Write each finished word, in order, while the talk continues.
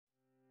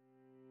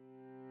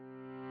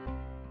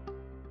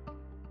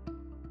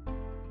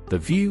The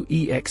View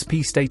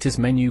EXP Status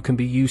menu can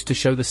be used to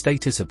show the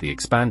status of the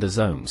expander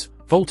zones,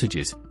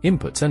 voltages,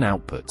 inputs and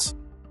outputs.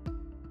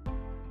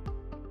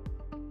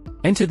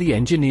 Enter the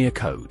engineer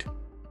code.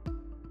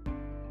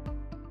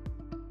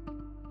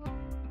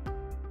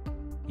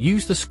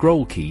 Use the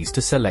scroll keys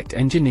to select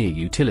Engineer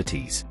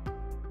Utilities.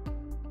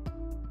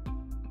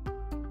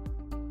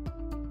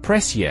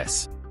 Press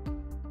Yes.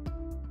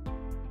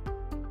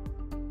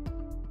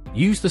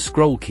 Use the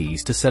scroll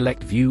keys to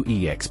select View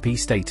EXP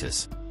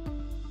Status.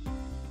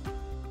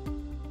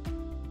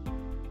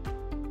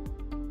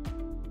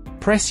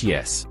 Press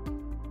Yes.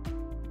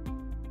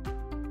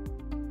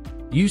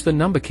 Use the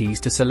number keys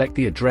to select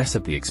the address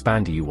of the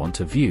expander you want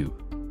to view.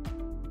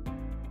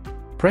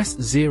 Press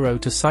 0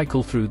 to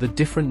cycle through the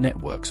different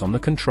networks on the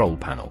control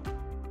panel.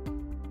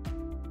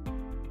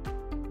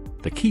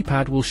 The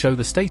keypad will show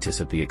the status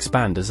of the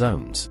expander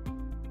zones.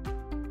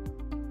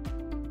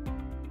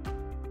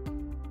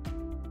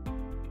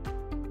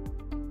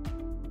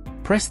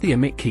 Press the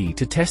Omit key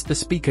to test the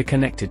speaker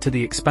connected to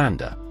the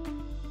expander.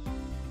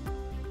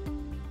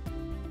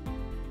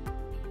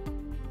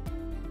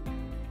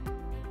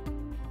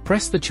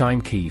 Press the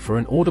Chime key for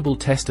an audible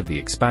test of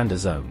the expander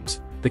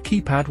zones. The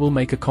keypad will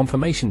make a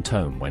confirmation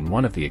tone when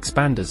one of the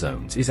expander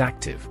zones is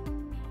active.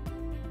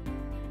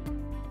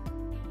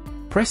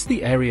 Press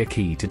the area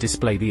key to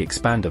display the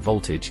expander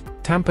voltage,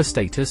 tamper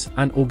status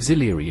and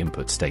auxiliary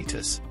input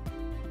status.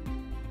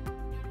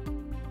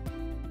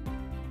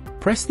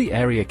 Press the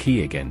area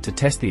key again to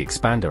test the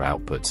expander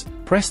outputs.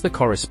 Press the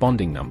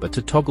corresponding number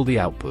to toggle the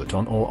output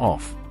on or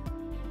off.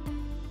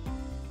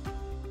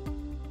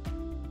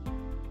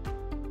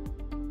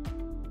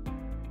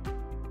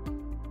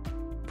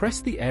 Press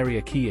the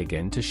area key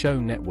again to show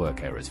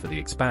network errors for the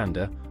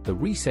expander. The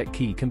reset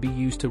key can be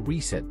used to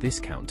reset this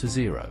count to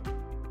 0.